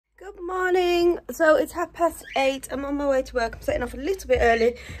Good morning. So it's 8:30. I'm on my way to work. I'm setting off a little bit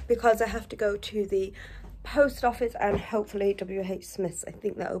early because I have to go to the post office and hopefully WH Smith's. I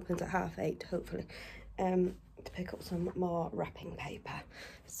think that opens at 8:30, hopefully, to pick up some more wrapping paper.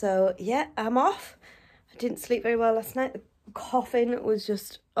 So yeah, I'm off. I didn't sleep very well last night. The coughing was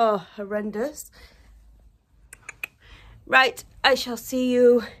just horrendous. Right, I shall see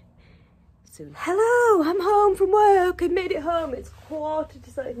you soon. Hello, I'm home from work. I made it home. It's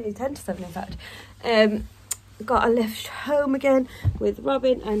 7:45, 10 to 7 in fact. Got a lift home again with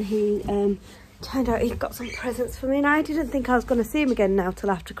Robin, and he turned out he got some presents for me, and I didn't think I was going to see him again now till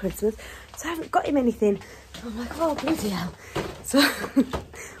after Christmas, so I haven't got him anything. So I'm like, oh bloody hell. So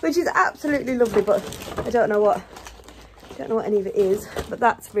which is absolutely lovely, but I don't know what any of it is, but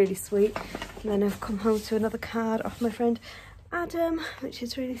that's really sweet. And then I've come home to another card off my friend Adam, which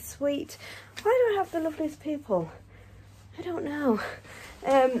is really sweet. Why do I have the loveliest people? I don't know.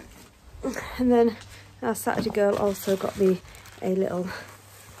 And then our Saturday girl also got me a little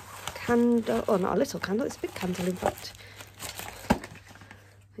candle, or not a little candle, it's a big candle in fact,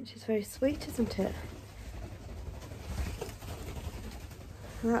 which is very sweet, isn't it?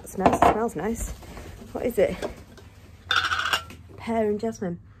 That's nice, it smells nice. What is it? Pear and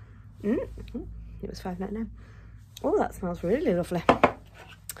jasmine. It was £5.99. Oh, that smells really lovely.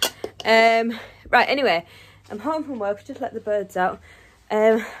 Right, anyway, I'm home from work. I just let the birds out.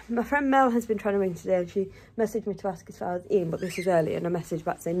 My friend Mel has been trying to ring today, and she messaged me to ask if I was in, but this is early, and I messaged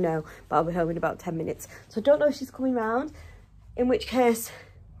back saying no, but I'll be home in about 10 minutes. So I don't know if she's coming round, in which case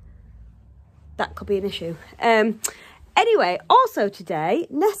that could be an issue. Anyway, also today,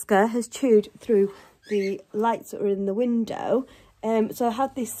 Nesca has chewed through the lights that were in the window. So I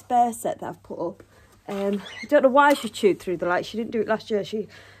had this spare set that I've put up. I don't know why she chewed through the lights. She didn't do it last year. She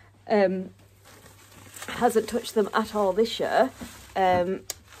hasn't touched them at all this year.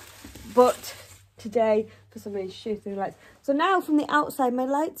 But today, for some reason, she chewed through the lights. So now from the outside, my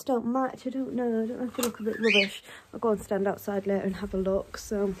lights don't match. I don't know. I don't know if they look a bit rubbish. I'll go and stand outside later and have a look.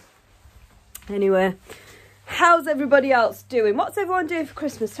 So anyway, how's everybody else doing? What's everyone doing for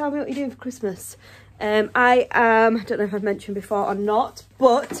Christmas? Tell me what you're doing for Christmas. I don't know if I've mentioned before or not,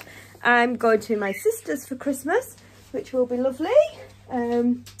 but I'm going to my sister's for Christmas, which will be lovely. Yeah,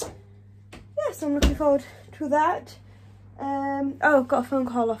 so I'm looking forward to that. Oh, I've got a phone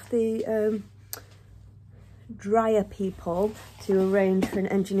call off the dryer people to arrange for an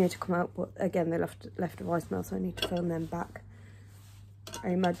engineer to come out, but again, they left a voicemail, so I need to phone them back. I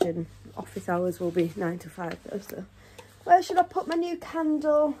imagine office hours will be 9 to 5 though, so. Where should I put my new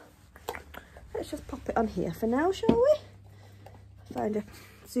candle? Let's just pop it on here for now, shall we? Find a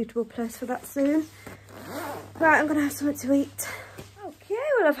suitable place for that soon. Right, I'm going to have something to eat. Okay,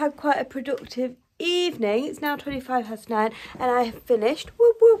 well, I've had quite a productive evening. It's now 9:25, and I have finished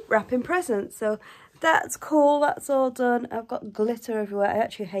wrapping presents. So that's cool. That's all done. I've got glitter everywhere. I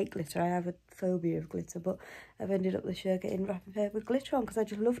actually hate glitter. I have a phobia of glitter, but I've ended up this year getting wrapping paper with glitter on because I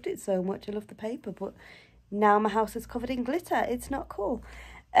just loved it so much. I love the paper, but now my house is covered in glitter. It's not cool.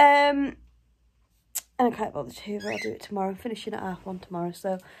 And I can't bother to, but I'll do it tomorrow. I'm finishing at 1:30 tomorrow,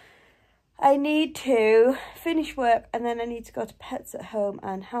 so I need to finish work, and then I need to go to Pets at Home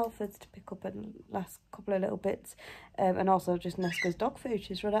and Halfords to pick up a last couple of little bits, and also just Nesca's dog food.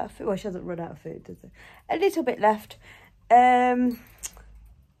 She's run out of food. Well, she hasn't run out of food, does it? A little bit left. What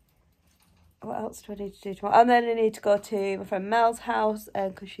else do I need to do tomorrow? And then I need to go to my friend Mel's house,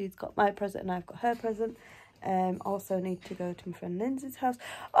 because she's got my present and I've got her present. Also need to go to my friend Lindsay's house.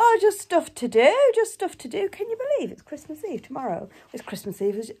 Oh, just stuff to do. Can you believe it's Christmas Eve tomorrow? It's Christmas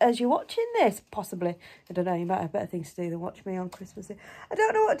Eve as you're watching this, possibly. I don't know, you might have better things to do than watch me on Christmas Eve. I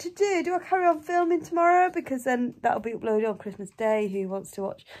don't know what to do. Do I carry on filming tomorrow? Because then that'll be uploaded on Christmas Day. Who wants to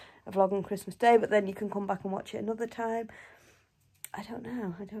watch a vlog on Christmas Day? But then you can come back and watch it another time. I don't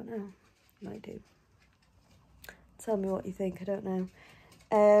know. Might do. Tell me what you think. I don't know.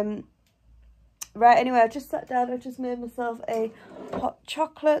 Right, anyway, I just sat down. I just made myself a hot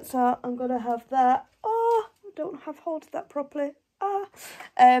chocolate, so I'm going to have that. Oh, I don't have hold of that properly.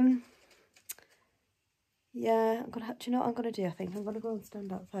 Yeah, I'm going to have, do you know what I'm going to do? I think I'm going to go and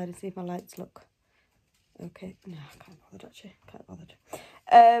stand outside and see if my lights look okay. No, I can't bother actually. Can't bother.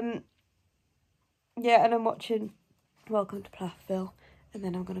 Yeah, and I'm watching Welcome to Plathville, and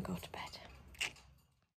then I'm going to go to bed.